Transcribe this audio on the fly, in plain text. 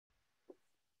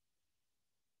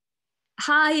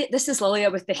Hi, this is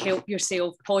Lilia with the Help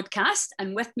Yourself podcast,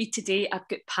 and with me today I've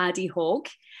got Paddy Hogg.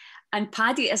 And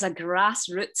Paddy is a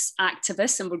grassroots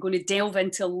activist, and we're going to delve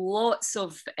into lots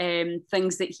of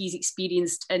things that he's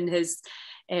experienced in his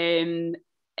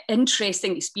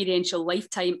interesting experiential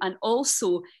lifetime. And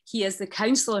also, he is the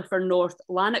councillor for North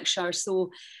Lanarkshire, so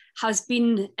has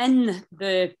been in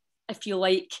the, if you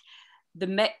like, the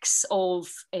mix of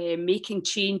making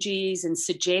changes and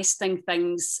suggesting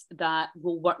things that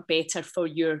will work better for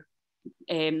your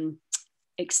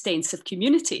extensive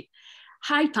community.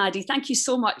 Hi, Paddy. Thank you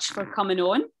so much for coming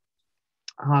on.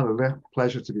 Hi, Lilia.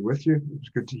 Pleasure to be with you. It was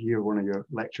good to hear one of your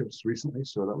lectures recently,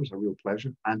 so that was a real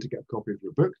pleasure, and to get a copy of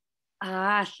your book.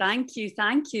 Thank you.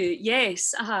 Thank you.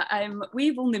 Yes,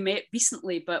 we've only met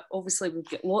recently, but obviously we've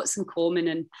got lots in common,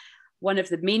 and one of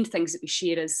the main things that we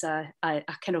share is a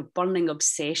kind of burning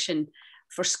obsession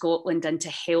for Scotland and to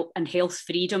help and health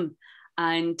freedom,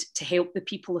 and to help the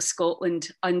people of Scotland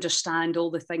understand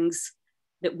all the things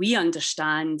that we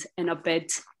understand in a bid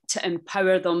to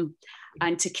empower them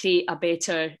and to create a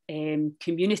better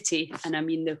community. And I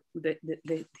mean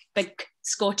the big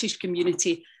Scottish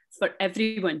community for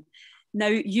everyone. Now,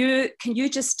 can you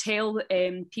just tell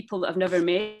people that I've never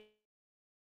met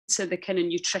to the kind of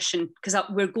nutrition, because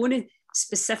we're going to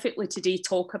specifically today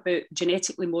talk about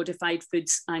genetically modified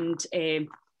foods and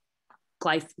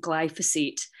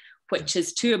glyphosate, which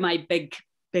is two of my big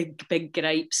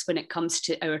gripes when it comes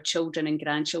to our children and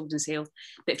grandchildren's health.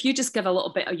 But if you just give a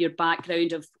little bit of your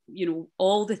background of,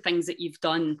 all the things that you've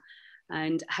done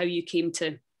and how you came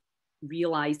to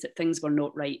realise that things were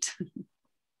not right.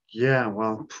 Yeah,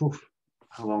 well,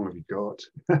 how long have you got?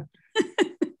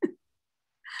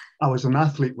 I was an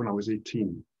athlete when I was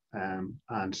 18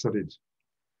 and studied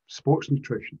sports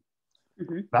nutrition.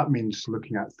 Mm-hmm. That means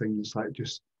looking at things like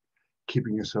just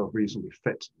keeping yourself reasonably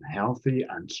fit and healthy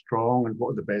and strong, and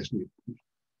what are the best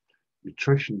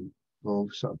nutrition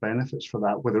sort of benefits for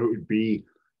that, whether it would be,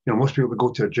 most people that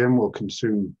go to a gym will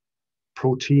consume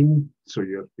protein, so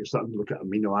you're starting to look at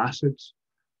amino acids,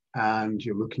 and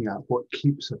you're looking at what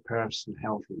keeps a person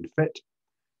healthy and fit.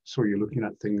 So you're looking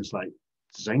at things like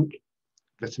zinc,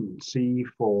 vitamin C,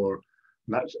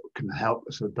 that can help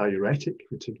as a diuretic.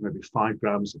 You're taking maybe 5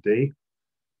 grams a day.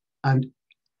 And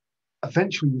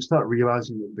eventually you start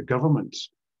realizing that the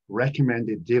government's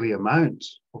recommended daily amount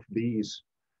of these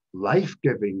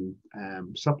life-giving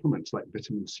supplements like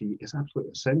vitamin C is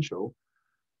absolutely essential.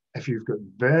 If you've got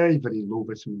very, very low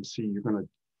vitamin C,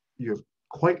 you're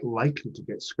quite likely to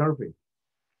get scurvy.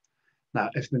 Now,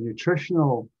 if the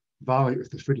nutritional value of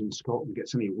the food in Scotland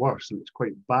gets any worse, and it's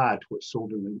quite bad what's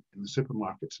sold in the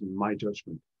supermarkets, in my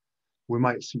judgment, we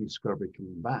might see scurvy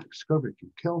coming back. Scurvy can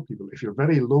kill people. If you're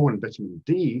very low in vitamin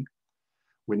D,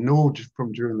 we know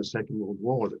from during the Second World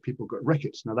War that people got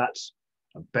rickets. Now that's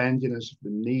a bendiness of the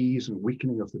knees and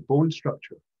weakening of the bone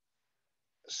structure.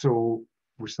 So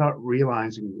we start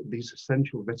realizing that these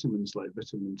essential vitamins like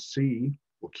vitamin C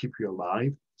will keep you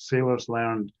alive. Sailors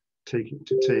learned to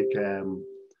take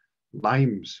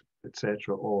limes,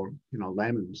 etc., or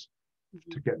lemons,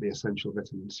 to get the essential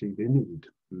vitamin C they need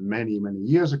many, many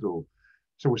years ago.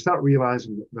 So we start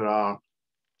realizing that there are,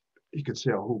 you could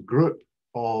say, a whole group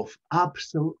of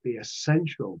absolutely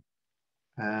essential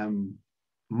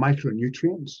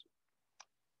micronutrients,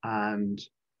 and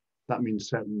that means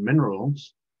certain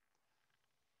minerals,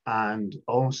 and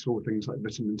also things like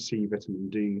vitamin C, vitamin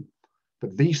D.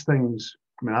 But these things,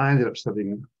 I ended up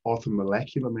studying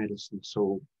orthomolecular medicine.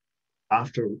 So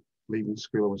after leaving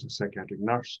school, I was a psychiatric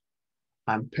nurse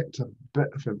and picked up a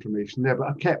bit of information there, but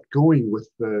I kept going with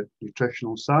the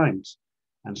nutritional science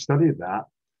and studied that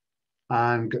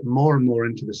and got more and more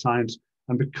into the science.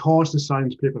 And because the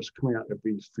science papers are coming out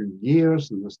every few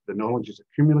years and the knowledge is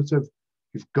accumulative,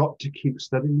 you've got to keep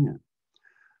studying it.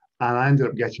 And I ended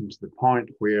up getting to the point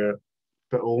where, a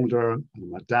bit older,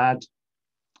 and my dad,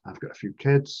 I've got a few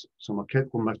kids. So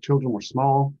when my children were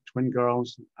small, twin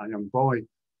girls, a young boy,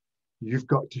 you've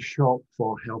got to shop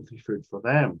for healthy food for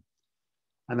them.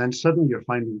 And then suddenly you're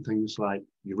finding things like,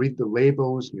 you read the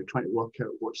labels and you're trying to work out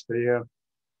what's there.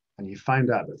 And you find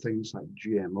out that things like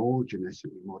GMO,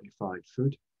 genetically modified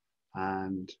food,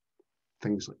 and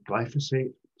things like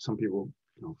glyphosate, some people,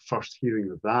 first hearing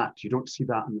of that, you don't see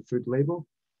that on the food label.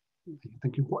 And you're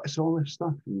thinking, what is all this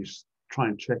stuff? And you try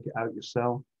and check it out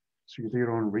yourself. So you do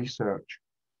your own research,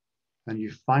 and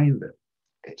you find that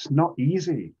it's not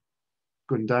easy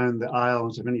going down the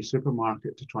aisles of any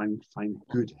supermarket to try and find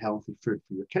good, healthy food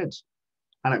for your kids.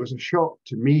 And it was a shock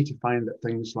to me to find that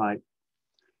things like,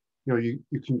 you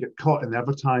can get caught in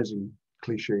advertising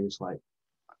cliches like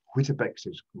Weetabix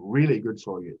is really good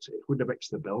for you. It's Weetabix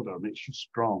the builder, makes you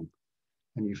strong.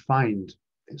 and you find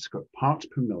it's got parts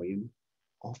per million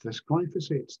of this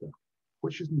glyphosate stuff,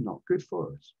 which is not good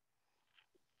for us.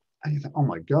 And you think, oh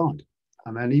my God.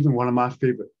 And then even one of my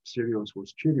favorite cereals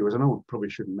was Cheerios. I know I probably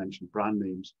shouldn't mention brand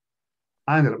names.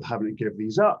 I ended up having to give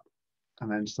these up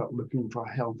and then start looking for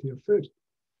healthier food.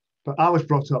 But I was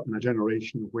brought up in a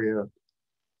generation where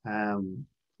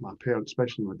my parents,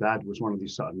 especially my dad, was one of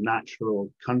these sort of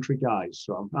natural country guys.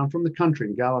 So I'm from the country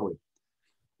in Galloway.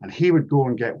 And he would go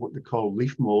and get what they call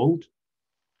leaf mold.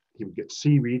 He would get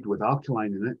seaweed with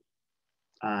alkaline in it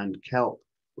and kelp,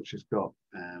 which has got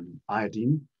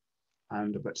iodine.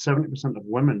 And about 70% of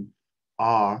women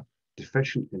are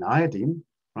deficient in iodine,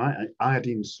 right?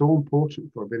 Iodine is so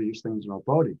important for various things in our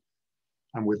body.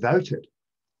 And without it,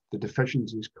 the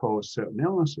deficiencies cause certain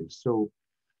illnesses. So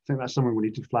I think that's something we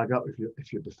need to flag up.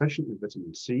 If you're deficient in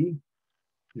vitamin C,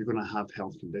 you're going to have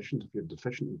health conditions. If you're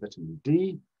deficient in vitamin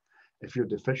D, if you're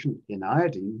deficient in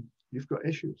iodine, you've got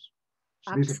issues.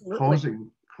 So these are causing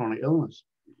chronic illness.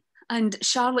 And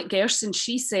Charlotte Gerson,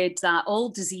 she said that all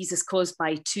disease is caused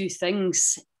by two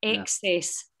things,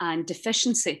 excess and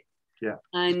deficiency. Yeah.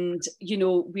 And, you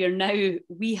know,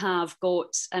 we have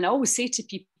got, and I always say to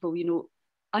people, you know,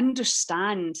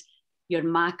 understand your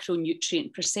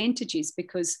macronutrient percentages,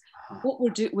 because what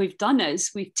we've done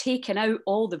is we've taken out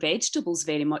all the vegetables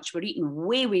very much. We're eating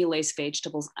way, way less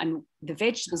vegetables. And the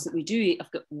vegetables that we do eat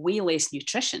have got way less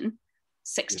nutrition,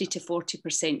 60 to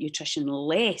 40% nutrition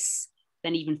less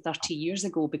than even 30 years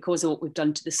ago, because of what we've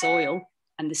done to the soil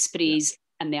and the sprays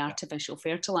and the artificial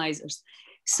fertilizers.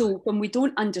 So when we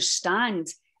don't understand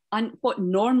and what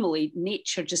normally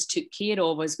nature just took care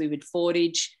of us, we would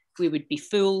forage, we would be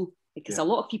full, because a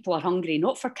lot of people are hungry,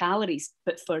 not for calories,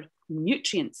 but for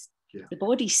nutrients. The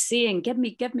body's saying, give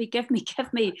me, give me, give me,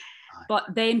 give me. But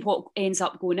then what ends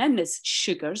up going in is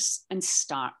sugars and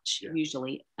starch,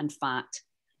 usually, and fat,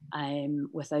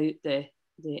 without the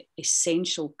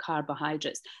essential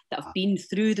carbohydrates that have been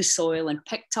through the soil and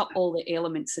picked up all the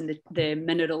elements and the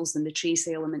minerals and the trace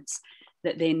elements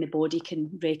that then the body can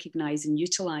recognize and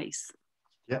utilize.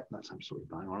 Yeah, that's absolutely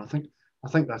bang on. I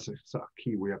think that's a sort of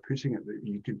key way of putting it, that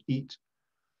you can eat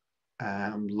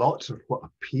lots of what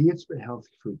appears to be healthy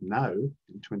food now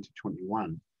in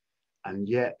 2021, and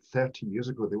yet 30 years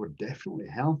ago they were definitely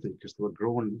healthy because they were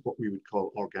growing what we would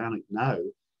call organic now,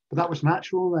 but that was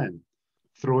natural then,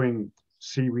 throwing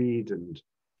seaweed and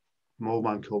my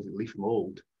man called it leaf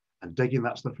mold, and digging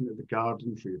that stuff into the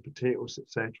garden for your potatoes,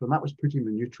 etc. And that was putting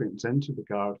the nutrients into the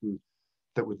garden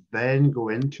that would then go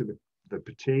into the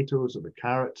potatoes or the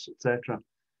carrots, etc.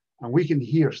 And we can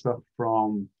hear stuff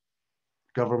from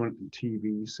government and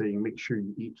TV saying, make sure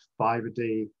you eat 5 a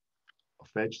day of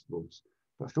vegetables.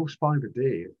 But if those 5 a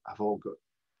day have all got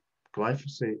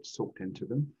glyphosate soaked into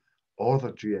them, or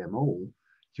they're GMO,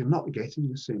 you're not getting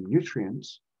the same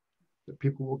nutrients that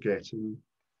people were getting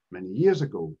many years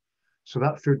ago. So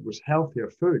that food was healthier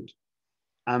food,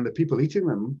 and the people eating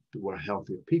them were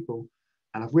healthier people.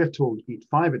 And if we're told eat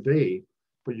 5 a day,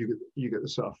 but you get the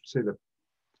sort of, say, the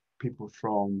people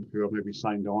from who are maybe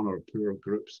signed on or poorer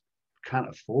groups can't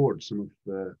afford some of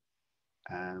the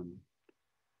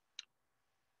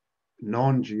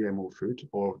non-GMO food,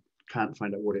 or can't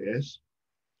find out what it is,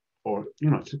 or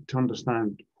to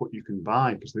understand what you can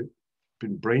buy, because they've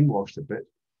been brainwashed a bit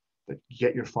that you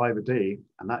get your 5 a day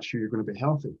and that's you're going to be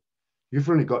healthy. You've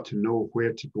really got to know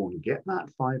where to go and get that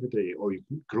 5 a day, or you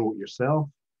can grow it yourself.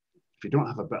 If you don't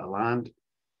have a bit of land,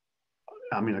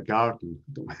 I mean, a garden,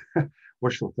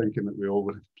 wishful thinking that we all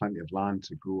would have plenty of land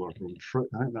to grow our own fruit.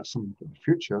 I think that's something for the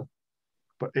future.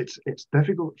 But it's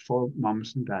difficult for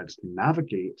mums and dads to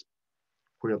navigate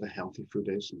where the healthy food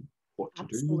is and what to do.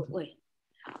 Absolutely.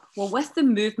 Well, with the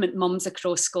movement Mums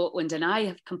Across Scotland, and I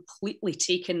have completely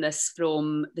taken this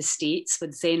from the States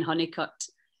with Zen Honeycutt,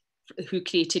 who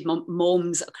created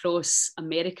Moms Across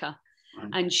America. Right.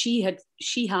 And she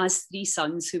has 3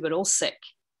 sons who were all sick,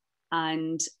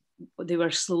 and they were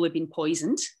slowly being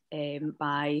poisoned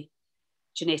by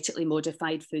genetically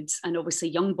modified foods. And obviously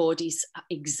young bodies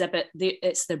exhibit,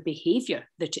 it's their behaviour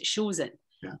that it shows it.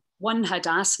 Yeah. One had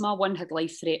asthma, one had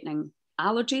life-threatening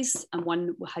allergies, and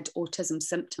one had autism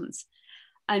symptoms.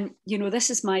 And, this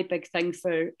is my big thing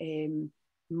for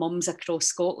Mums Across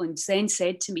Scotland. Zen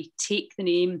said to me, take the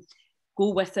name, go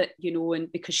with it,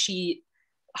 and because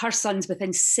her sons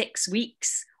within 6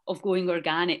 weeks of going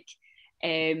organic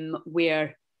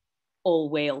were all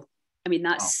well. I mean,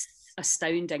 that's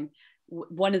astounding.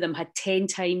 One of them had 10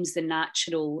 times the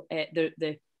natural,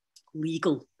 the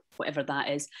legal, whatever that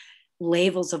is,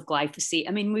 levels of glyphosate.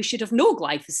 I mean, we should have no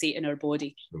glyphosate in our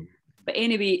body. But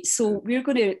anyway, so we're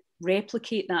going to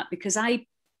replicate that, because I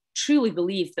truly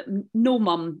believe that no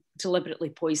mum deliberately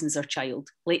poisons her child.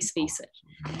 Let's face it.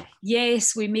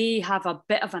 Yes, we may have a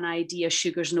bit of an idea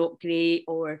sugar's not great,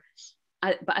 but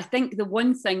I think the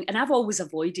one thing, and I've always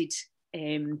avoided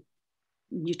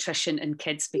nutrition in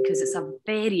kids because it's a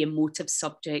very emotive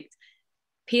subject.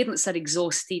 Parents are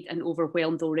exhausted and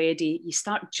overwhelmed already. You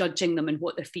start judging them and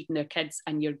what they're feeding their kids,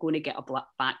 and you're going to get a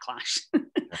backlash.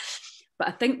 But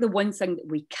I think the one thing that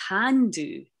we can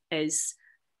do is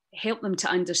help them to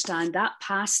understand that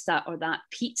pasta or that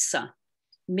pizza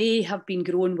may have been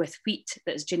grown with wheat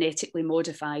that is genetically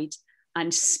modified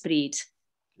and sprayed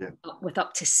with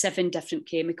up to 7 different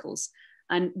chemicals.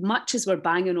 And much as we're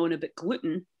banging on about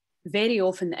gluten, very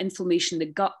often the inflammation in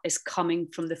the gut is coming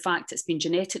from the fact it's been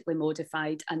genetically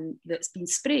modified and that's been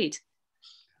sprayed.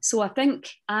 So I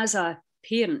think as a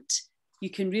parent, you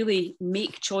can really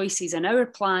make choices. And our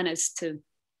plan is to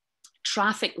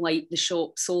traffic light the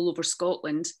shops all over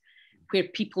Scotland where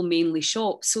people mainly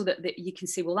shop, so that you can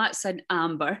say, well, that's an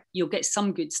amber, you'll get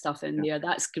some good stuff in there.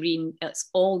 That's green, it's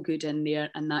all good in there.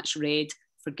 And that's red,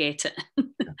 forget it.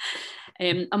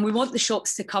 And we want the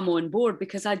shops to come on board,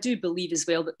 because I do believe as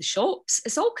well that the shops,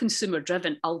 it's all consumer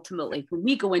driven ultimately. When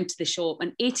we go into the shop,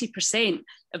 and 80%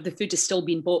 of the food is still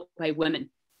being bought by women.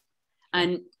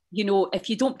 And, you know, if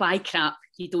you don't buy crap,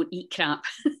 you don't eat crap.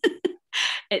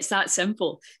 It's that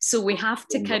simple. So we have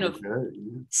to kind of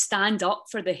stand up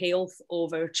for the health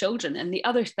of our children. And the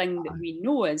other thing that we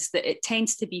know is that it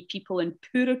tends to be people in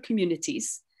poorer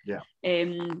communities,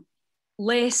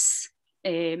 less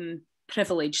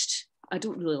privileged. I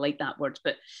don't really like that word,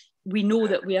 but we know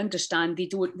that we understand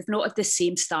they've not had the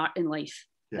same start in life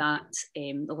that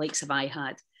the likes of I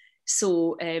had.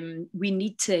 So we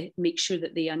need to make sure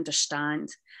that they understand.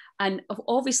 And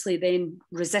obviously then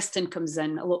resistance comes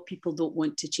in. A lot of people don't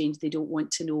want to change. They don't want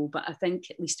to know. But I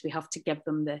think at least we have to give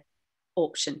them the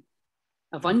option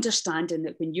of understanding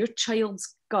that when your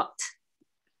child's gut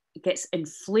gets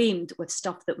inflamed with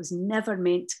stuff that was never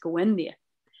meant to go in there,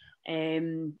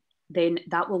 then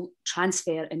that will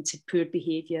transfer into poor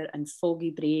behaviour and foggy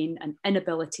brain and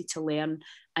inability to learn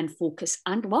and focus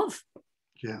and love.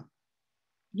 Yeah.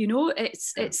 You know,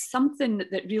 it's something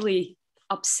that really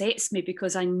upsets me,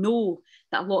 because I know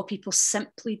that a lot of people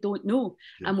simply don't know.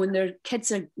 And when their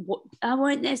kids are, I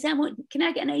want this, can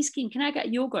I get an ice cream? Can I get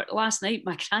a yogurt? Last night,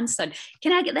 my grandson,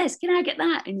 can I get this? Can I get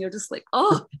that? And you're just like,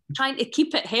 trying to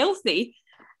keep it healthy.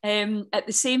 At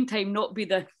the same time, not be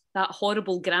that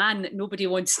horrible gran that nobody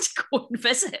wants to go and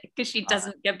visit because she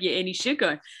doesn't give you any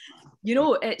sugar. You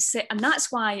know, and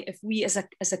that's why if we as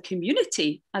a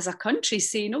community, as a country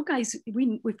say, no guys,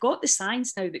 we've got the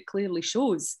science now that clearly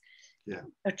shows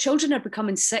our children are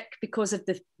becoming sick because of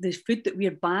the food that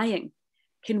we're buying.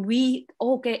 Can we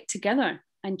all get together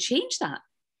and change that?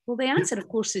 Well, the answer, of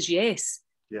course, is yes.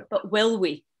 But will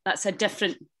we? That's a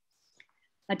different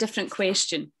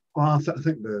question. Well, I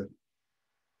think the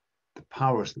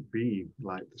powers that be,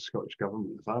 like the Scottish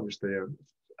government, if I was there,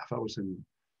 if I was in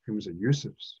Humaza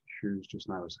Yousaf's shoes just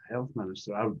now as a health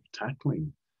minister, I would be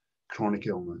tackling chronic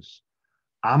illness.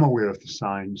 I'm aware of the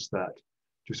signs that,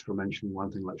 just for mentioning one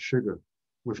thing like sugar,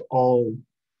 we've all,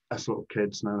 as little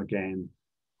kids now and again,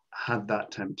 had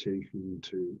that temptation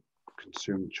to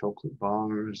consume chocolate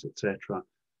bars, etc.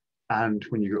 And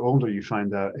when you get older, you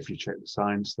find out, if you check the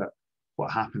science, that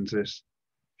what happens is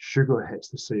sugar hits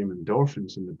the same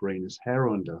endorphins in the brain as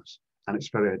heroin does, and it's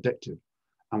very addictive.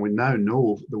 And we now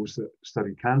know, those that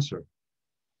study cancer,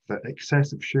 that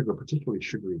excessive sugar, particularly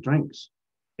sugary drinks,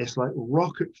 it's like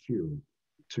rocket fuel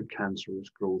to cancerous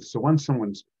growth. So when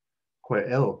someone's quite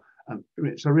ill, and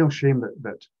it's a real shame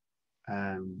that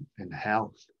in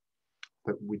health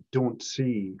that we don't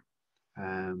see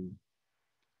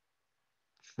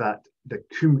that the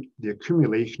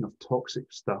accumulation of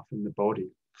toxic stuff in the body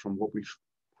from what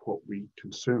we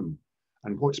consume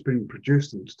and what's being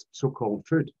produced in so-called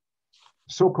food.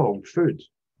 So-called food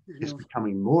is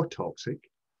becoming more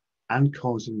toxic and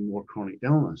causing more chronic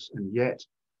illness, and yet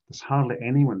there's hardly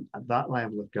anyone at that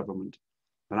level of government.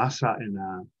 And I sat in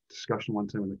a discussion one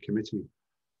time in the committee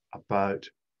about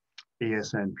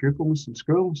ASN pupils in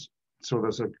schools. So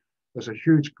there's a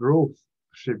huge growth.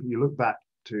 So if you look back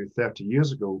to 30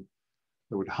 years ago,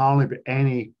 there would hardly be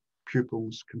any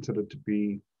pupils considered to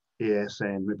be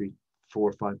ASN, maybe 4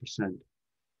 or 5%. It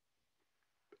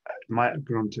might have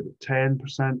grown to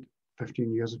 10%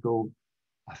 15 years ago.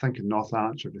 I think in North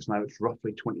Lanarkshire just now, it's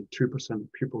roughly 22%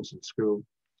 of pupils in school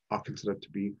are considered to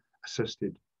be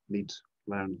assisted needs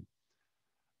learning.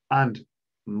 And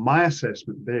my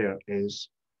assessment there is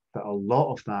that a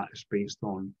lot of that is based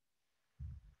on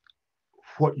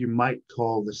what you might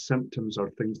call the symptoms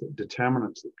or things that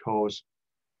determinants that cause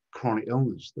chronic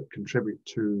illness that contribute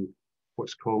to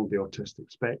what's called the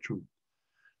autistic spectrum.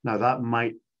 Now, there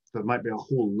might be a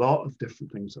whole lot of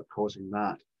different things that are causing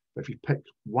that. But if you pick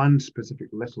one specific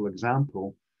little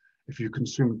example, if you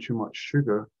consume too much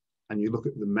sugar and you look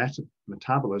at the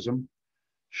metabolism,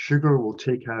 sugar will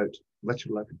take out,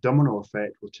 literally like a domino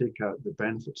effect, will take out the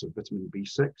benefits of vitamin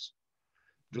B6.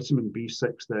 Vitamin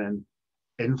B6 then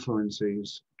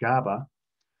influences GABA.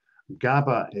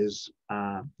 GABA is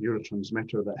a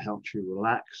neurotransmitter that helps you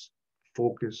relax,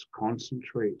 focus,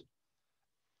 concentrate.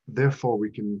 Therefore, we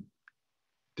can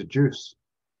deduce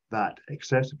that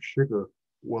excessive sugar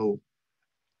will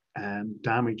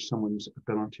damage someone's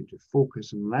ability to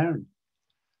focus and learn.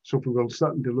 So if we were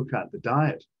starting to look at the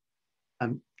diet,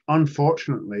 and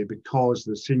unfortunately, because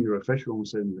the senior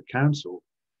officials in the council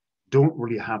don't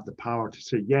really have the power to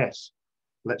say, yes,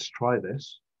 let's try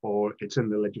this, or it's in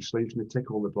the legislation, they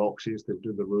tick all the boxes, they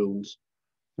do the rules.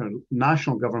 You know,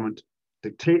 national government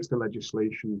dictates the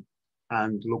legislation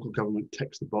and local government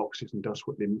ticks the boxes and does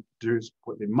what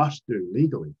they must do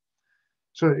legally.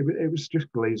 So it was just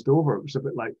glazed over. It was a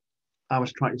bit like I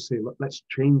was trying to say, look, let's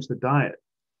change the diet,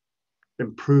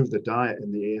 improve the diet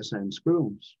in the ASN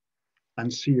schools,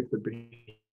 and see if the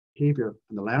behavior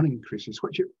and the learning increases,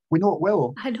 which we know it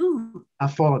will. I know. I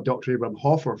followed Dr. Abraham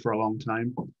Hoffer for a long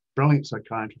time, brilliant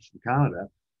psychiatrist from Canada,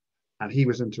 and he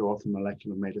was into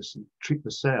orthomolecular medicine, treat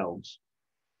the cells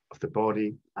of the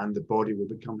body, and the body will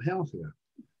become healthier.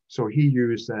 So he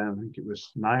used, I think it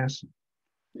was niacin,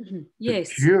 yes,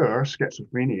 to cure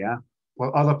schizophrenia,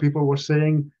 while other people were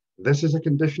saying, this is a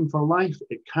condition for life.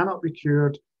 It cannot be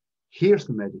cured. Here's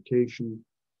the medication.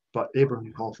 But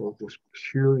Abraham Hoffer was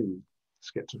curing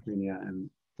schizophrenia in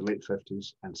the late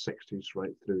 50s and 60s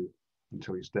right through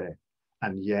until his death.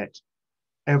 And yet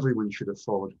everyone should have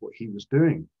followed what he was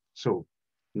doing. So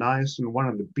niacin, one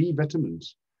of the B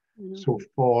vitamins. So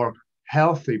for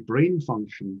healthy brain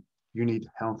function, you need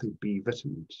healthy B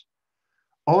vitamins.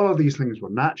 All of these things were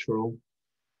natural,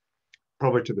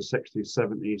 probably to the 60s,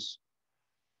 70s,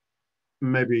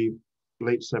 maybe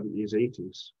late 70s,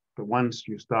 80s. But once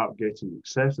you start getting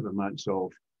excessive amounts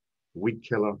of weed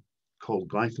killer called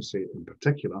glyphosate in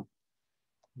particular,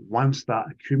 once that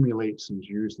accumulates and is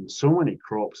used in so many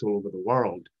crops all over the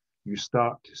world, you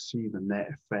start to see the net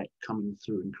effect coming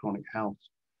through in chronic health.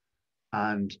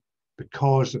 And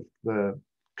because of the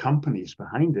companies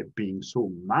behind it being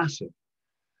so massive,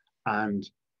 and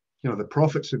the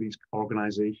profits of these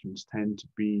organizations tend to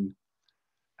be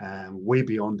way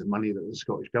beyond the money that the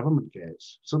Scottish government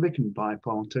gets. So they can buy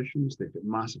politicians, they get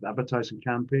massive advertising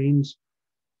campaigns,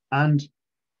 and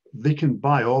they can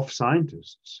buy off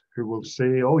scientists who will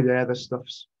say, oh yeah, this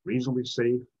stuff's reasonably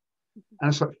safe. And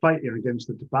it's like fighting against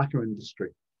the tobacco industry.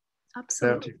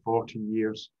 Absolutely. 30, 40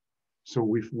 years. So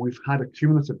we've had a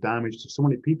cumulative damage to so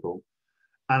many people.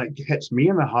 And it hits me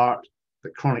in the heart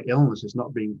that chronic illness is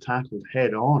not being tackled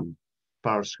head on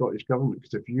by our Scottish government.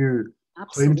 Because if you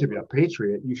claim to be a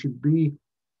patriot, you should be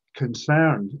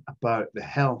concerned about the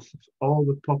health of all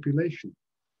the population.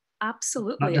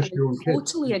 Absolutely. I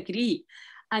totally agree.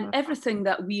 And everything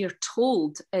that we are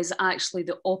told is actually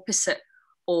the opposite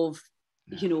of,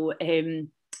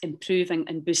 improving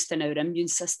and boosting our immune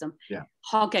system. Yeah.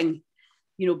 Hugging,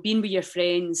 being with your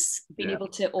friends, being able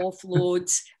to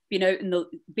offload,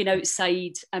 being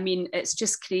outside. I mean, it's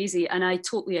just crazy. And I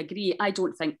totally agree. I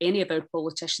don't think any of our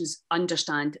politicians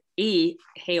understand A,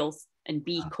 health, and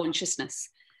B, consciousness.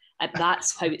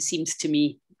 That's how it seems to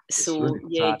me. So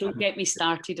really don't get me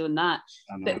started on that.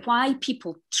 But why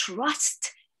people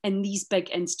trust in these big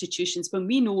institutions when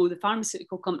we know the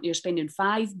pharmaceutical company are spending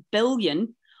 $5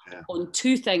 billion on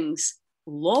two things: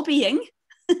 lobbying,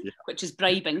 which is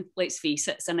bribing, let's face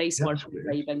it, it's a nice word for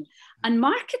bribing, and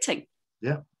marketing.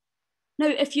 Yeah. Now,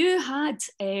 if you had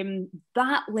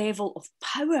that level of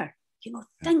power,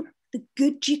 think the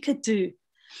good you could do.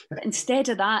 But instead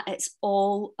of that, it's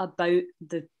all about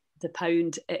the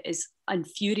pound. It is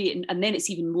infuriating. And then it's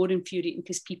even more infuriating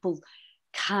because people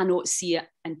cannot see it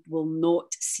and will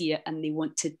not see it, and they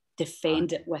want to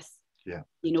defend it with,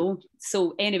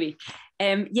 So anyway,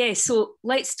 so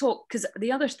let's talk, because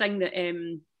the other thing that,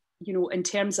 in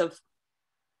terms of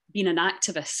being an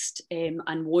activist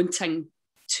and wanting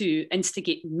to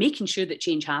instigate, making sure that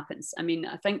change happens. I mean,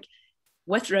 I think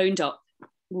with Roundup,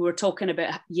 we were talking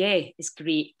about, it's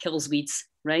great, kills weeds,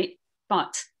 right?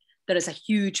 But there is a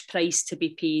huge price to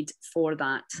be paid for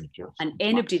that. And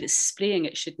anybody that's spraying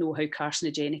it should know how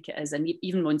carcinogenic it is. And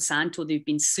even Monsanto, they've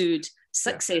been sued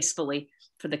successfully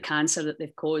for the cancer that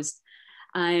they've caused.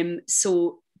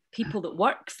 So people that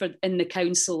work in the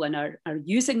council and are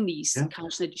using these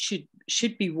carcinogens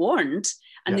should be warned.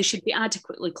 and they should be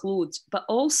adequately clothed. But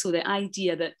also the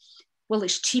idea that, well,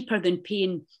 it's cheaper than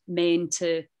paying men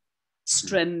to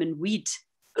strim and weed.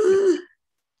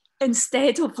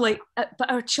 Instead of like, but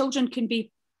our children can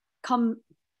become,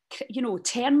 you know,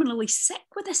 terminally sick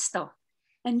with this stuff.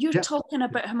 And you're talking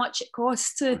about how much it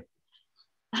costs to,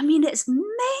 I mean, it's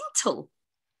mental.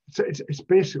 So it's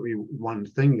basically one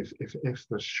thing. If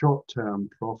there's short-term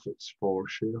profits for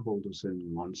shareholders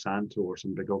in Monsanto or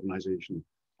some big organization,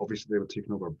 obviously they were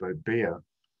taken over by Bayer,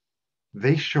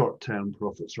 these short-term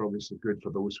profits are obviously good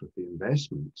for those with the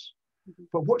investments.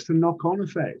 But what's the knock-on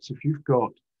effects? If you've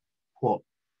got,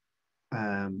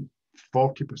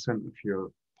 40% of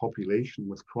your population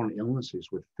with chronic illnesses,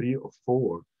 with 3 or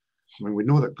 4, I mean, we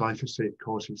know that glyphosate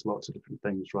causes lots of different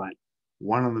things, right?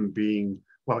 One of them being,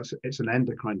 well, it's an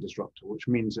endocrine disruptor, which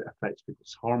means it affects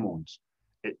people's hormones.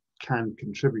 It can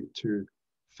contribute to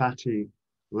fatty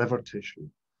liver tissue.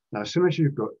 Now, as soon as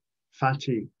you've got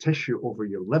fatty tissue over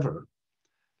your liver,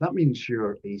 that means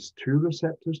your ACE2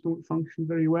 receptors don't function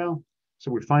very well.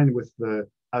 So we find with the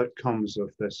outcomes of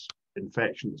this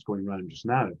infection that's going around just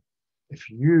now, if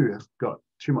you have got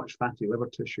too much fatty liver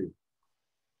tissue,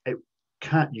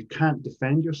 you can't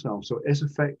defend yourself. So it is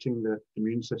affecting the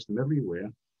immune system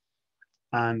everywhere.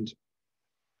 And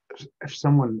if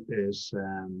someone is,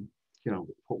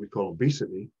 what we call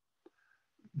obesity,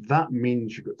 that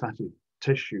means you've got fatty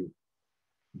tissue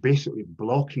basically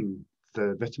blocking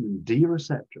the vitamin D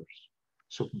receptors.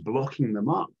 So blocking them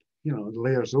up,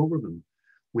 layers over them.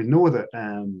 We know that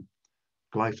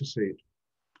glyphosate,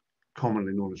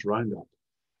 commonly known as Roundup,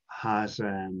 has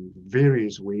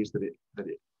various ways that it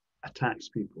attacks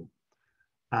people,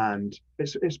 and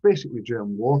it's basically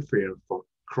germ warfare for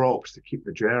crops to keep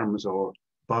the germs or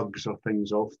bugs or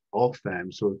things off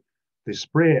them. So they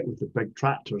spray it with the big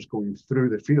tractors going through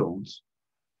the fields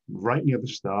right near the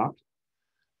start,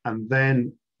 and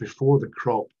then before the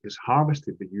crop is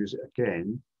harvested, they use it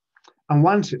again. And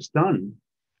once it's done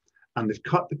and they've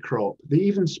cut the crop, they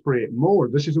even spray it more.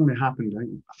 This has only happened,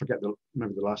 I forget,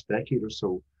 maybe the last decade or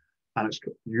so, and it's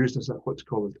used as what's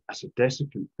called as a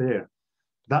desiccant there.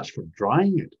 That's for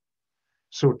drying it.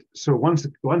 So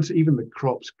once even the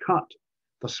crop's cut,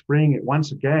 they're spraying it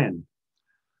once again,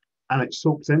 and it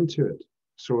soaks into it.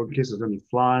 So in case there's any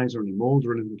flies or any mold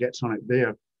or anything gets on it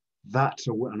there, that's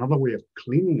another way of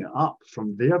cleaning it up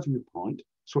from their viewpoint.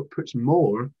 So it puts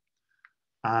more,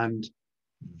 and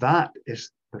that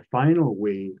is the final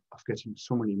way of getting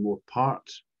so many more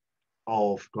parts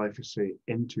of glyphosate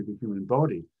into the human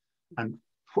body. And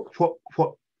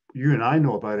what you and I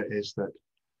know about it is that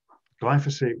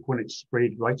glyphosate, when it's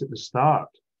sprayed right at the start,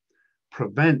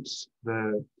 prevents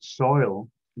the soil,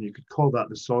 and you could call that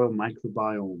the soil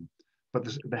microbiome, but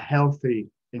the healthy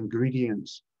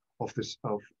ingredients of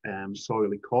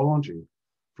soil ecology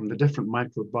from the different what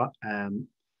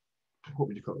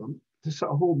would you call them? This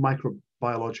sort of whole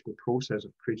microbiological process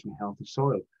of creating a healthy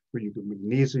soil, where you've got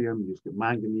magnesium, you've got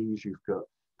manganese, you've got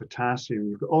potassium,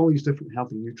 you've got all these different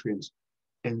healthy nutrients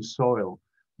in soil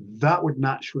that would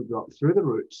naturally go up through the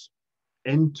roots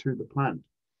into the plant.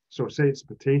 So say it's a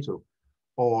potato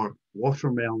or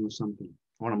watermelon or something.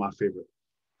 One of my favorite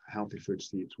healthy foods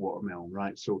to eat is watermelon,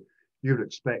 right? So you would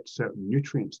expect certain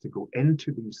nutrients to go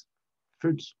into these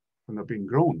foods when they're being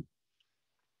grown.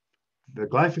 The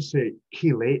glyphosate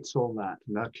chelates all that.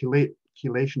 Now,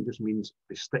 chelation just means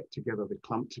they stick together, they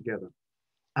clump together,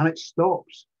 and it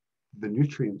stops the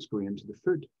nutrients going into the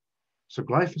food. So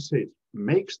glyphosate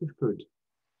makes the food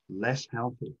less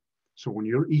healthy. So when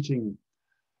you're eating,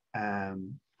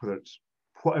 whether it's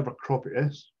whatever crop it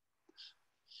is,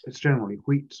 it's generally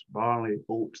wheat, barley,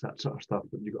 oats, that sort of stuff,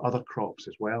 but you've got other crops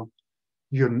as well.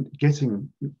 You're getting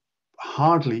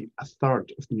hardly a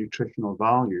third of the nutritional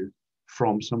value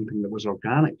from something that was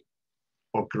organic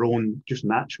or grown just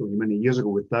naturally many years ago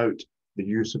without the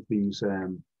use of these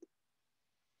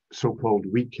so-called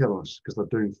weed killers, because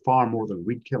they're doing far more than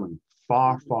weed killing,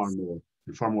 far more,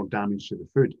 and far more damage to the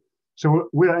food. So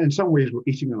we're in some ways, we're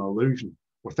eating an illusion.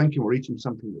 We're thinking we're eating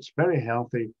something that's very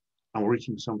healthy, and we're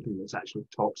eating something that's actually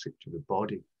toxic to the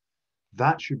body.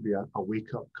 That should be a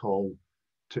wake-up call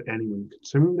to anyone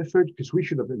consuming the food, because we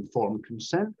should have informed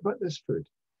consent about this food.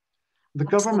 The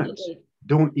governments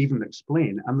don't even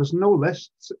explain, and there's no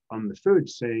lists on the food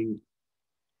saying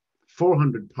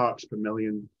 400 parts per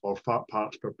million or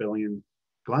parts per billion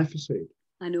glyphosate.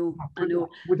 I know.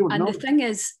 We don't know. The thing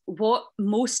is, what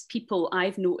most people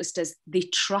I've noticed is they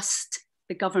trust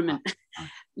the government.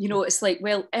 It's like,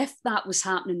 well, if that was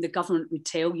happening, the government would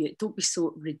tell you. Don't be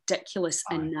so ridiculous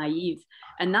and naive.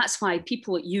 And that's why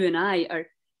people like you and I are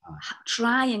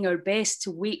trying our best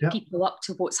to wake people up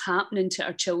to what's happening to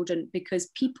our children,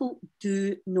 because people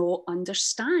do not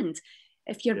understand.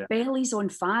 If your belly's on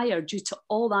fire due to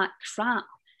all that crap,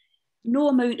 no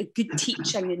amount of good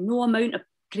teaching and no amount of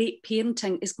great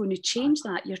parenting is going to change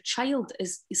that. Your child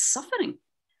is suffering.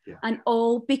 And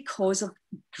all because of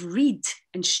greed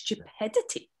and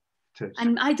stupidity.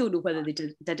 And I don't know whether they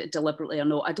did it deliberately or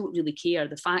not. I don't really care.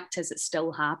 The fact is it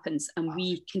still happens, and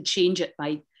we can change it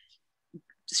by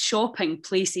shopping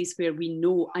places where we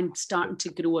know and starting to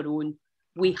grow our own.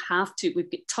 We have to.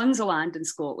 We've got tons of land in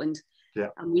Scotland.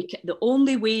 And the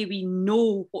only way we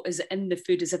know what is in the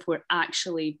food is if we're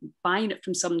actually buying it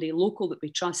from somebody local that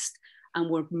we trust, and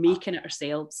we're making it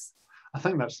ourselves. I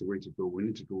think that's the way to go. We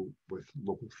need to go with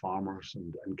local farmers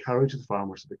and encourage the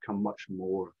farmers to become much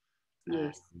more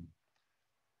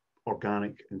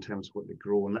organic in terms of what they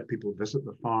grow, and let people visit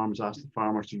the farms, ask the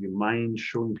farmers, do you mind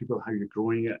showing people how you're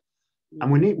growing it?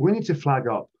 And we need to flag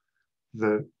up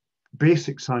the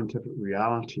basic scientific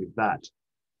reality that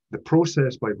the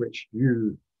process by which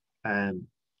you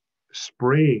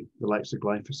spray the likes of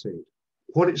glyphosate,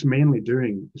 what it's mainly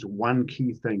doing is one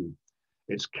key thing.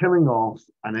 It's killing off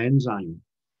an enzyme,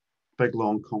 big,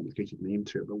 long, complicated name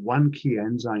to it, but one key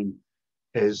enzyme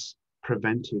is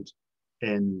prevented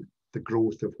in the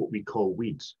growth of what we call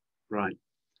weeds, right?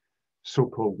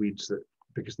 So-called weeds, that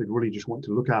because they really just want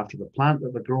to look after the plant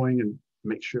that they're growing and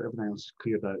make sure everything else is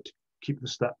cleared out, keep the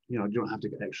stuff, you don't have to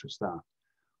get extra staff.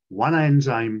 One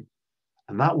enzyme,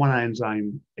 and that one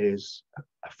enzyme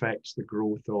affects the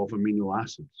growth of amino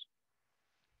acids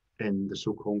in the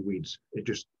so-called weeds.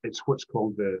 It's what's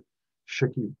called the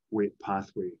Shiki weight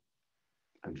pathway.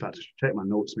 In fact, I should check my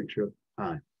notes, make sure.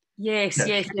 Yes.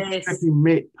 Shiki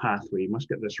mate pathway, you must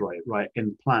get this right,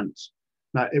 in plants.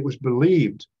 Now, it was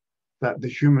believed that the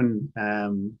human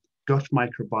gut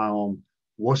microbiome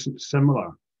wasn't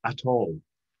similar at all.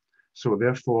 So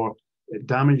therefore, it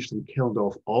damaged and killed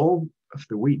off all of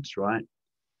the weeds, right?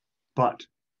 But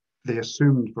they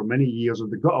assumed for many years, or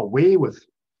they got away with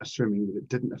assuming that it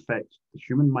didn't affect the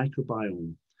human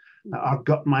microbiome. Our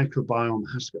gut microbiome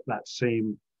has got that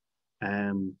same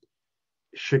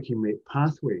Shiki-mate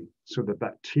pathway. So the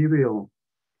bacterial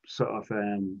sort of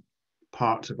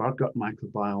parts of our gut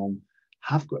microbiome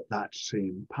have got that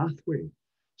same pathway.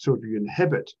 So if you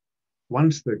inhibit,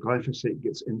 once the glyphosate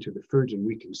gets into the food and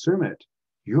we consume it,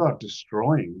 you are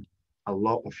destroying a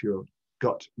lot of your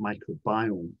gut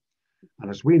microbiome. And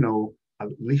as we know, at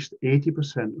least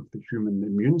 80% of the human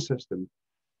immune system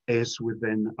is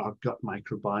within our gut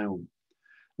microbiome.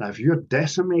 Now, if you're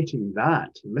decimating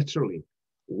that literally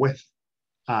with,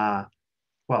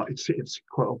 it's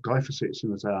quite glyphosate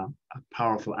seen as a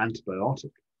powerful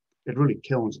antibiotic. It really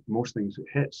kills most things it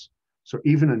hits. So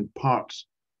even in parts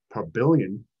per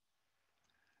billion,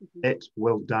 it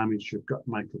will damage your gut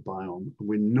microbiome. And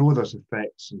we know there's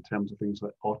effects in terms of things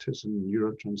like autism,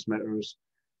 neurotransmitters.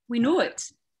 We know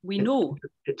it. We know.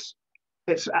 It's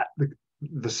at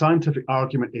the scientific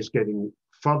argument is getting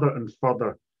further and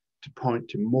further to point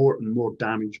to more and more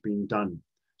damage being done.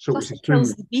 So plus it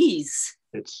kills the bees.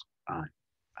 It's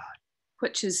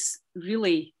which is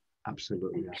really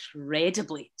absolutely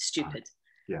incredibly stupid.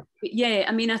 Yeah. But yeah,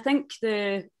 I mean, I think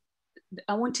I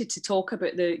wanted to talk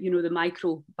about the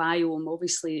microbiome,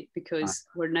 obviously, because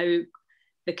we're now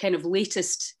the kind of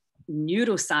latest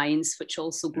neuroscience, which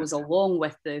also goes along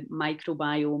with the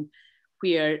microbiome,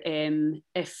 where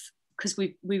because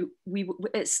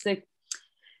it's the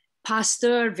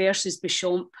Pasteur versus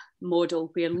Béchamp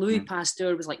model, where Louis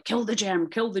Pasteur was like, kill the germ,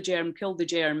 kill the germ, kill the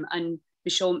germ, and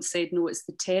Béchamp said, no, it's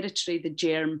the territory the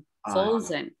germ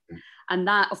falls in. And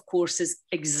that, of course, is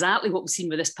exactly what we've seen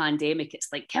with this pandemic. It's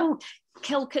like, kill,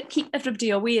 keep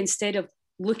everybody away, instead of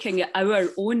looking at our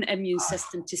own immune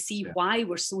system to see why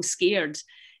we're so scared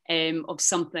of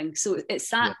something. So it's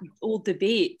that old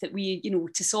debate that we,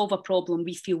 to solve a problem,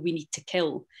 we feel we need to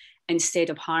kill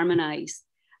instead of harmonize.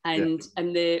 And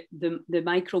the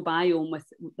microbiome,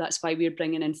 that's why we're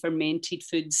bringing in fermented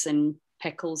foods and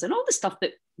pickles and all the stuff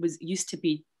that used to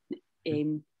be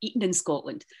eaten in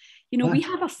Scotland. We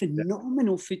have a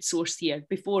phenomenal food source here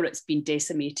before it's been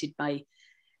decimated by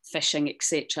fishing,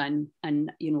 etc.,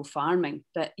 and farming.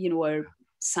 But our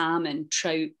salmon,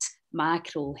 trout,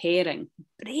 mackerel, herring,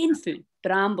 brain food,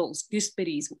 brambles,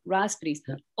 gooseberries, raspberries,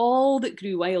 all that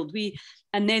grew wild.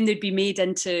 And then they'd be made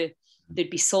into, they'd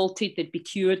be salted, they'd be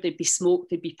cured, they'd be smoked,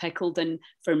 they'd be pickled and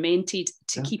fermented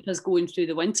to keep us going through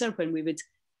the winter when we would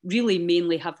really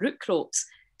mainly have root crops.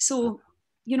 So,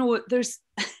 there's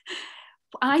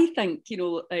I think,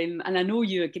 and I know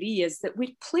you agree, is that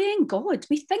we're playing God.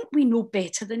 We think we know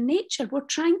better than nature. We're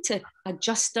trying to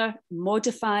adjust her,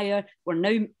 modify her. We're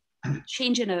now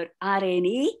changing our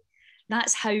RNA.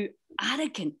 That's how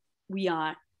arrogant we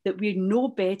are, that we know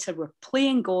better. We're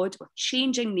playing God. We're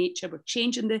changing nature. We're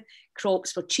changing the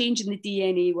crops. We're changing the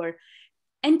DNA. We're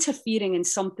interfering in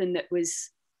something that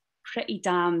was pretty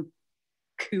damn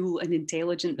cool and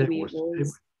intelligent the way it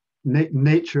was.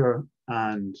 Nature,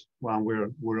 and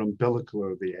we're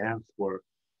umbilical of the earth. We're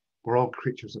all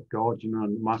creatures of God, no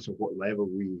matter what level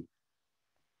we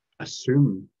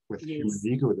assume with human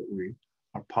ego that we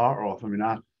are part of. I mean,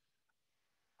 I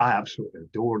absolutely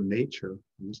adore nature,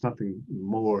 and there's nothing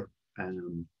more.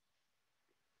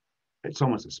 It's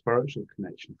almost a spiritual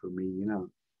connection for me.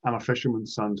 I'm a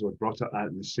fisherman's son, so I brought it out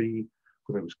in the sea,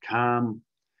 whether it was calm,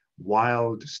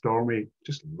 wild, stormy,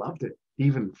 just loved it.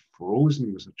 Even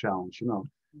frozen was a challenge,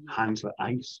 hands like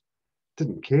ice.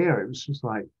 Didn't care. It was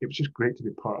just great to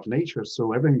be part of nature.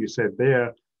 So everything you said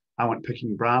there, I went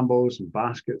picking brambles and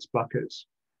baskets, buckets.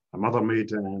 My mother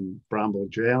made bramble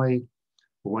jelly.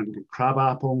 We went and got crab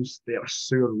apples. They are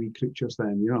sour wee creatures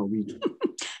then,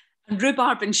 And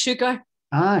rhubarb and sugar.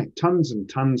 Aye, tons and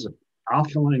tons of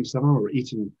alkaline stuff. I remember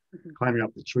eating, climbing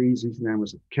up the trees, eating them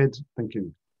as a kid,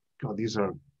 thinking, God,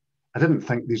 I didn't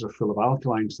think these are full of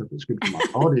alkaline stuff that's good for my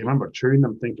body. I remember chewing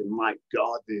them thinking, my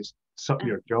God, these suck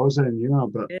your jaws in,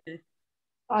 but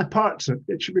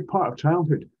it should be part of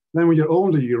childhood. Then when you're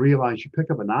older, you realize you pick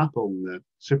up an apple in the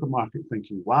supermarket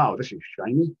thinking, wow, this is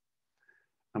shiny.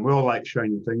 And we all like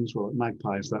shiny things. Well,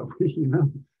 magpies that way,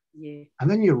 Yeah. And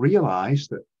then you realize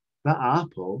that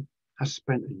apple has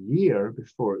spent a year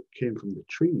before it came from the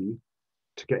tree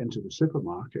to get into the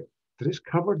supermarket, that it's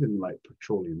covered in like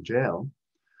petroleum gel.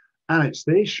 And it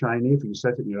stays shiny if you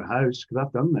set it in your house, because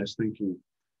I've done this thinking, it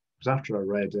was after I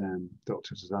read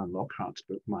Dr. Suzanne Lockhart's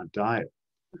book, Mad Diet.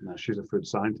 Now, she's a food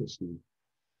scientist and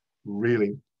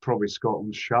really probably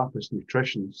Scotland's sharpest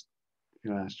nutritionist.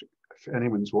 If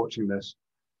anyone's watching this,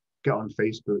 get on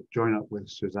Facebook, join up with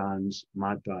Suzanne's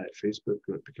Mad Diet Facebook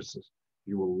group, because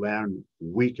you will learn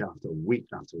week after week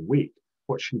after week.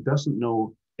 What she doesn't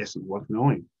know isn't worth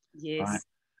knowing. Yes. Right?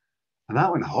 And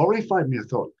that one horrified me. I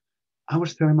thought, I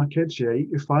was telling my kids, eat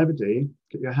your 5 a day,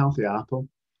 get you a healthy apple.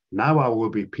 Now I will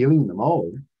be peeling them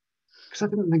all, because I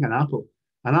didn't think an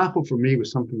apple for me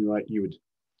was something like you would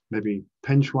maybe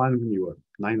pinch one when you were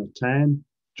 9 or 10,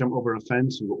 jump over a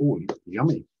fence and go, oh,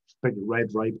 yummy, big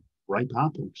red ripe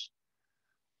apples.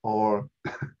 Or,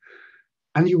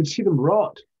 and you would see them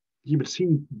rot. You would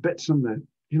see bits on the,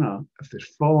 if they've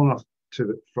fallen off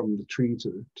from the tree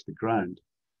to the ground,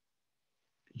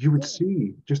 you would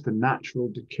see just the natural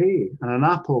decay. And an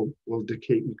apple will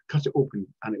decay. You cut it open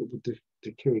and it will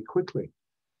decay quickly.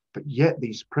 But yet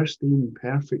these pristine,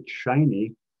 perfect,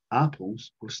 shiny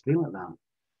apples will stay like that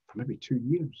for maybe 2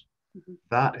 years. Mm-hmm.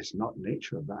 That is not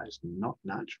nature. That is not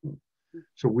natural. Mm-hmm.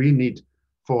 So we need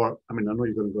I know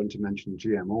you're going to go into mention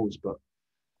GMOs, but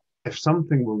if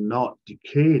something will not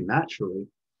decay naturally,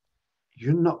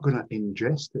 you're not going to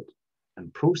ingest it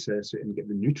and process it and get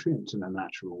the nutrients in a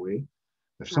natural way.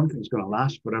 If something's going to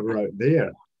last forever out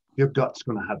there, your gut's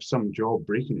going to have some job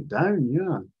breaking it down.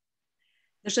 Yeah.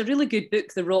 There's a really good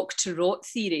book, The Rock to Rot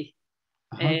Theory,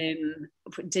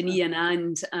 Denis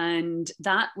Anand, and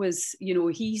that was,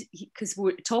 because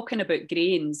we're talking about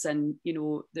grains, and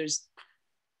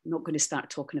I'm not going to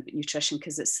start talking about nutrition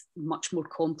because it's much more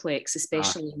complex,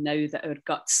 especially now that our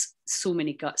guts, so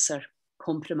many guts are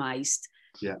compromised.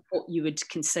 Yeah. What you would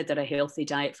consider a healthy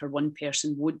diet for one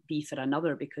person wouldn't be for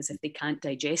another, because if they can't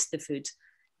digest the food,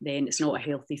 then it's not a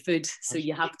healthy food. So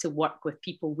you have to work with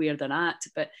people where they're at.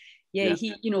 But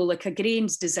he, like a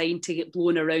grain's designed to get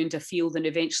blown around a field and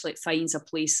eventually it finds a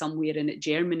place somewhere and it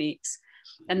germinates.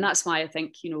 And that's why I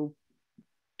think,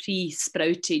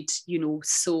 pre-sprouted,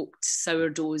 soaked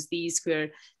sourdoughs, these where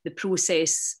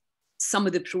some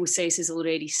of the process is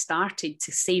already started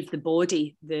to save the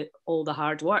body, all the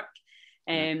hard work.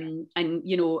 And,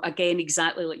 again,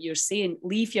 exactly like you're saying,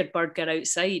 leave your burger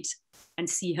outside and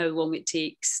see how long it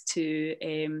takes to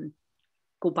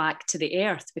go back to the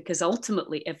earth, because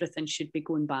ultimately everything should be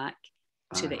going back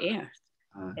to the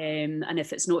earth. And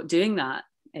if it's not doing that,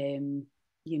 then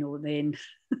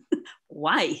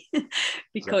why?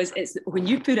 Because it's when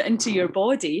you put it into your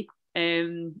body,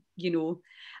 and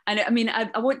I mean,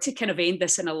 I want to kind of end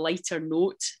this on a lighter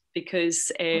note,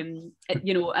 because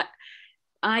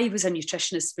I was a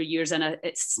nutritionist for years, and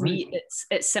it's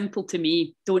simple to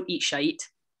me. Don't eat shite.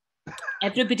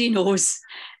 Everybody knows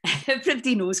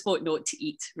what not to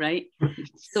eat, right?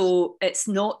 So it's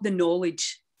not the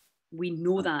knowledge. We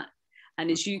know that. And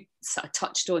as you sort of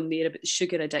touched on there about the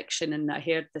sugar addiction, and I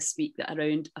heard this week that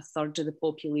around a third of the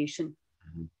population,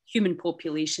 human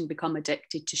population, become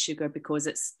addicted to sugar because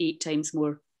it's 8 times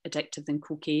more addictive than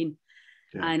cocaine.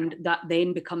 Yeah. And that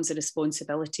then becomes a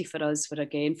responsibility for us, for our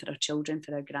children,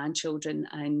 for our grandchildren.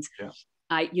 And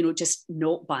just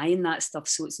not buying that stuff,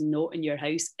 so it's not in your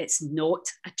house. It's not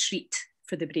a treat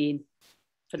for the brain,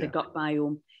 for the gut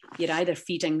biome. You're either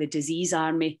feeding the disease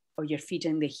army or you're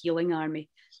feeding the healing army.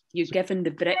 You're giving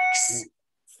the bricks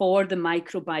for the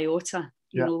microbiota,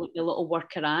 you know, like the little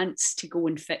worker ants to go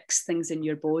and fix things in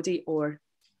your body or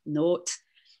not.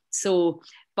 So,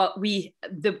 but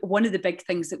one of the big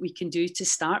things that we can do to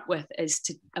start with is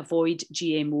to avoid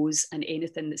GMOs and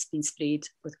anything that's been sprayed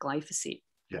with glyphosate.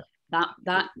 Yeah.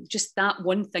 That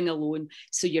one thing alone.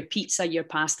 So your pizza, your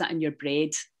pasta and your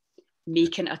bread,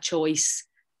 making a choice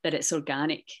that it's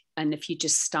organic. And if you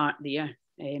just start there,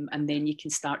 and then you can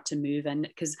start to move in,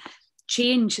 because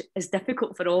change is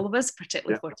difficult for all of us,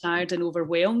 particularly if we're tired and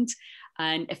overwhelmed.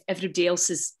 And if everybody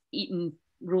else is eating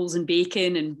rolls and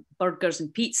bacon and burgers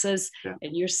and pizzas,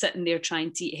 and you're sitting there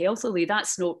trying to eat healthily,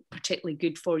 that's not particularly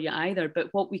good for you either. But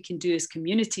what we can do as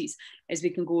communities is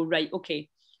we can go, right, okay,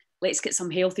 let's get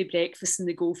some healthy breakfast in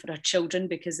the go for our children,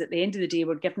 because at the end of the day,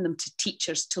 we're giving them to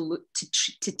teachers to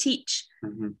teach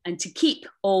and to keep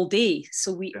all day.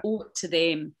 So we owe it to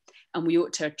them, and we owe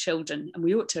it to our children, and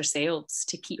we owe it to ourselves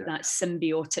to keep that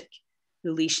symbiotic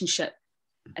relationship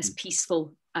as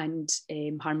peaceful and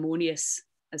harmonious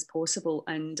as possible.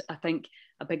 And I think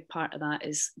a big part of that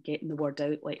is getting the word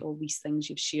out, like all these things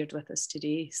you've shared with us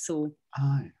today. So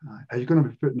are you going to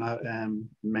be putting out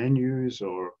menus,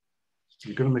 or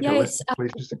you're going to make a list of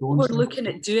places to go? What we're looking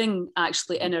at doing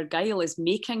actually in Argyll is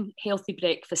making healthy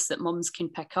breakfasts that mums can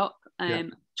pick up,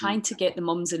 trying to get the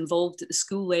mums involved at the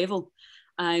school level.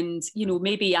 And, you know,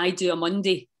 maybe I do a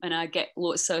Monday and I get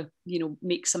lots of, you know,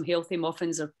 make some healthy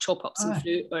muffins or chop up some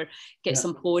fruit or get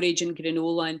some porridge and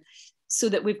granola, and so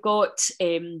that we've got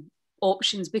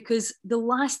options, because the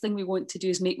last thing we want to do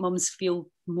is make mums feel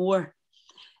more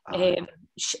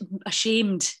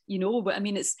ashamed, you know. But I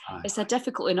mean, it's a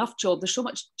difficult enough job. There's so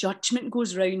much judgment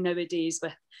goes around nowadays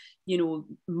with, you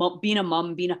know, being a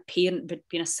mum, being a parent, but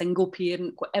being a single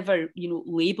parent, whatever, you know,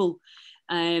 label.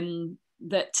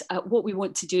 That what we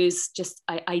want to do is just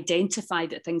identify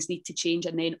that things need to change,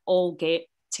 and then all get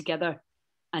together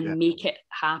and make it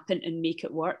happen and make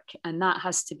it work. And that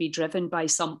has to be driven by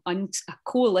a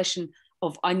coalition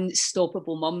of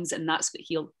unstoppable mums, and that's what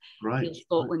Heal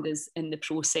Scotland is in the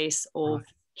process of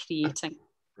creating.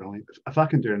 Brilliant. If I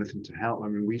can do anything to help, I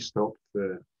mean, we stopped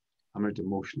I made a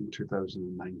motion in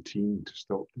 2019 to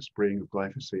stop the spraying of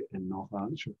glyphosate in North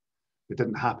Lanarkshire. It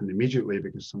didn't happen immediately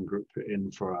because some group put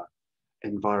in for a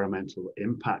environmental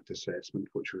impact assessment,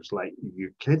 which was like, are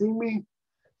you kidding me?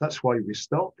 That's why we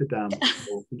stopped the damn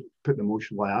put the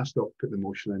motion, why I stopped, put the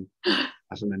motion in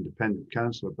as an independent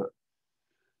councillor. But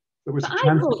there was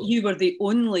I thought you were the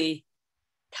only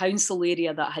council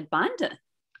area that had banned it.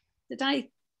 Did I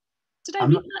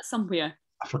read that somewhere?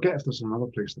 I forget if there's another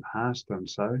place that has down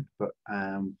south, but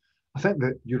I think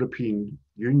the European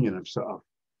Union have sort of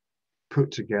put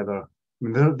together, I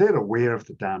mean, they're aware of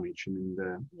the damage. I mean,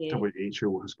 the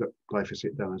WHO has got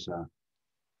glyphosate down as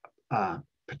a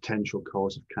potential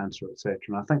cause of cancer, etc.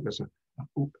 And I think there's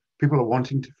people are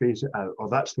wanting to phase it out, or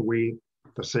that's the way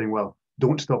they're saying, well,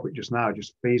 don't stop it just now,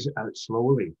 just phase it out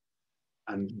slowly.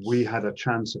 And we had a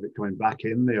chance of it coming back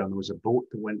in there, and there was a vote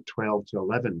that went 12 to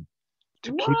 11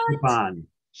 to keep the ban.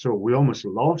 So we almost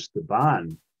lost the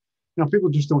ban. You know, people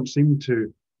just don't seem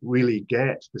to really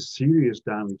get the serious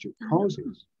damage it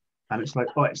causes. And it's like,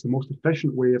 oh, it's the most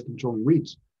efficient way of controlling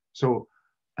weeds. So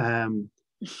I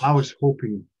was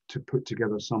hoping to put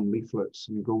together some leaflets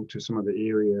and go to some of the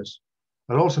areas.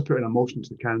 I'd also put in a motion to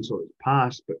the council that's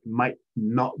passed, but might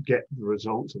not get the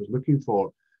results I was looking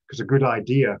for, because a good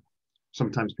idea,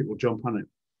 sometimes people jump on it.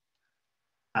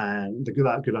 And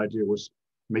that good idea was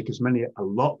make as many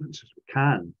allotments as we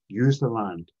can, use the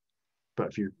land. But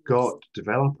if you've got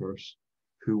developers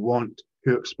who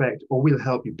expect, oh, we'll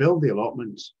help you build the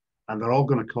allotments, and they're all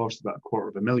going to cost about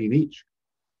 $250,000 each,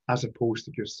 as opposed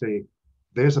to just say,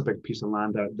 there's a big piece of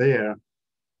land out there,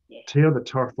 tear the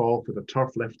turf off with a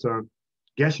turf lifter,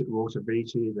 get it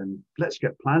rotavated, and let's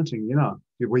get planting, you know,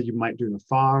 the way you might do in a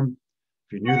farm,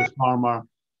 if you knew the farmer,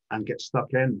 and get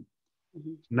stuck in.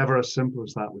 It's never as simple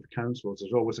as that with councils.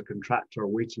 There's always a contractor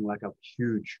waiting like a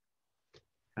huge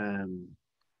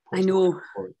I know.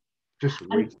 Just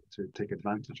wait to take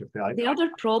advantage of the other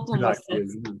problem with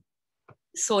this,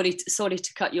 sorry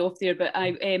to cut you off there, but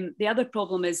the other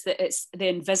problem is that it's the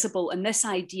invisible, and this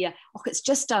idea, it's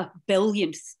just a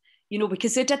billionth, you know,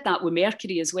 because they did that with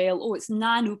mercury as well. Oh, it's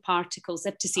nanoparticles. They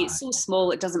have to say it's so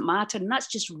small, it doesn't matter. And that's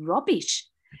just rubbish.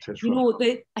 You know,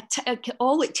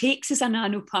 all it takes is a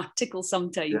nanoparticle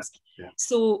sometimes. Yeah.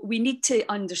 So we need to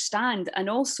understand, and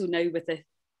also now with the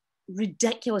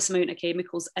ridiculous amount of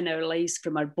chemicals in our lives,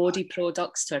 from our body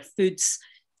products to our foods,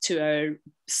 to our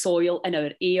soil, in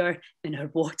our air, in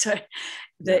our water,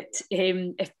 that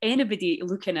if anybody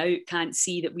looking out can't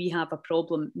see that we have a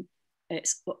problem,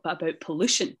 it's about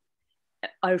pollution.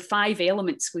 Our 5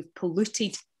 elements, we've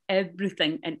polluted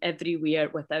everything and everywhere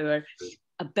with our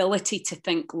ability to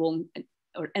think long,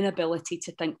 or inability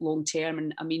to think long term,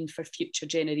 and I mean for future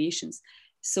generations.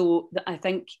 So I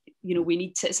think, you know, we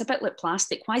need to, it's a bit like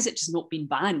plastic. Why is it just not been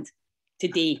banned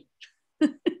today?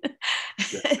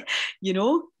 You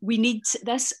know, we need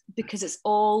this because it's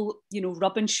all, you know,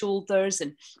 rubbing shoulders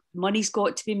and money's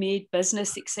got to be made,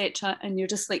 business, etc. And you're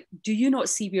just like, do you not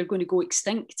see we're going to go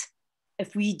extinct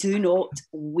if we do not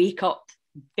wake up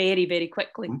very, very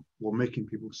quickly? We're making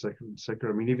people sicker and sicker.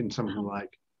 I mean, even something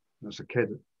like, as a kid,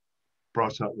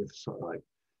 brought up with sort of like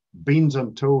beans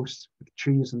on toast with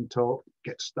cheese on top,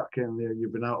 get stuck in there.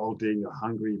 You've been out all day and you're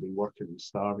hungry, you've been working and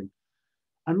starving.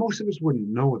 And most of us wouldn't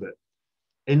know that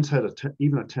inside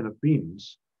even a tin of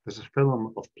beans, there's a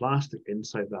film of plastic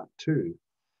inside that too.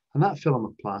 And that film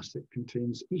of plastic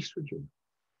contains estrogen.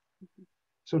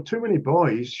 So too many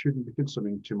boys shouldn't be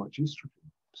consuming too much estrogen.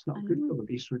 It's not good for them.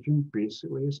 Estrogen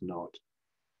basically is not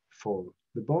for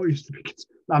the boys to be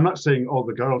consuming. I'm not saying all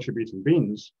the girls should be eating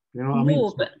beans. You know what I mean?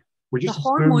 No, but the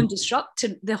hormone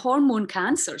disrupted, the hormone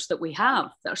cancers that we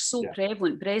have that are so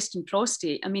prevalent, breast and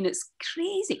prostate, I mean, it's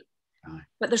crazy.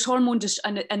 But there's hormone,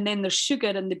 and then there's sugar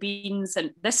in the beans.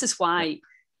 And this is why,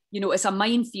 you know, it's a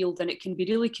minefield and it can be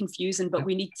really confusing, but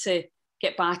we need to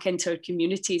get back into our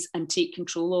communities and take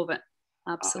control of it.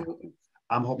 Absolutely.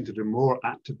 I'm hoping to do more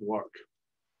active work,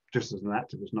 just as an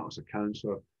activist, not as a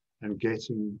counsellor, and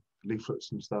getting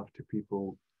leaflets and stuff to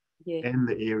people in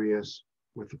the areas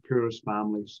with the poorest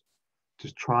families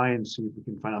to try and see if we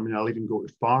can find, I mean, I'll even go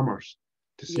to farmers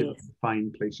to see if we can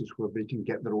find places where they can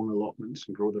get their own allotments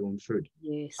and grow their own food.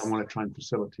 I want to try and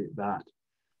facilitate that.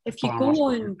 If you go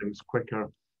on things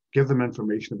quicker, give them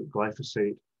information about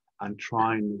glyphosate, and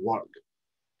try and work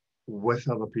with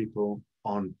other people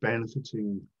on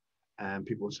benefiting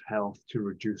people's health to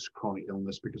reduce chronic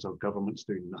illness, because our government's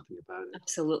doing nothing about it.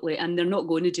 Absolutely, and they're not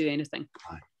going to do anything.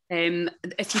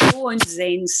 If you go on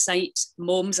Zen's site,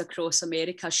 Moms Across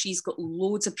America, she's got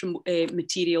loads of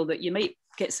material that you might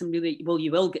get some really, well,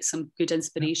 you will get some good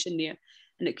inspiration there,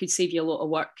 and it could save you a lot of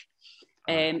work.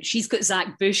 She's got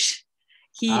Zach Bush.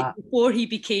 Before he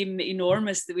became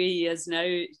enormous the way he is now,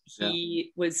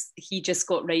 he just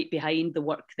got right behind the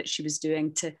work that she was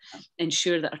doing to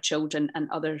ensure that our children and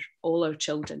all our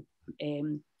children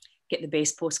get the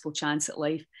best possible chance at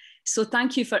life. So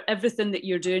thank you for everything that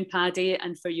you're doing, Paddy,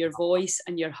 and for your voice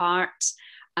and your heart,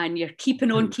 and you're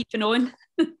keeping on.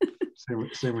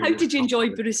 Same How did you enjoy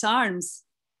Bruce Arms?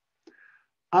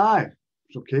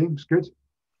 It's okay. It's good.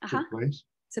 Good place.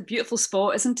 It's a beautiful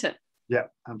spot, isn't it? Yeah,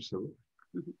 absolutely.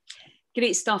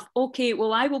 Great stuff. Okay,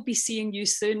 well, I will be seeing you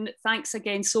soon. Thanks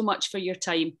again so much for your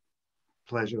time.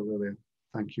 Pleasure, Lillian.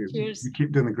 Thank you. Cheers. You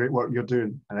keep doing the great work you're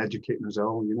doing and educating us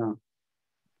all, you know.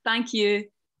 Thank you.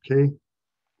 Okay.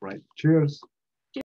 Right. Cheers.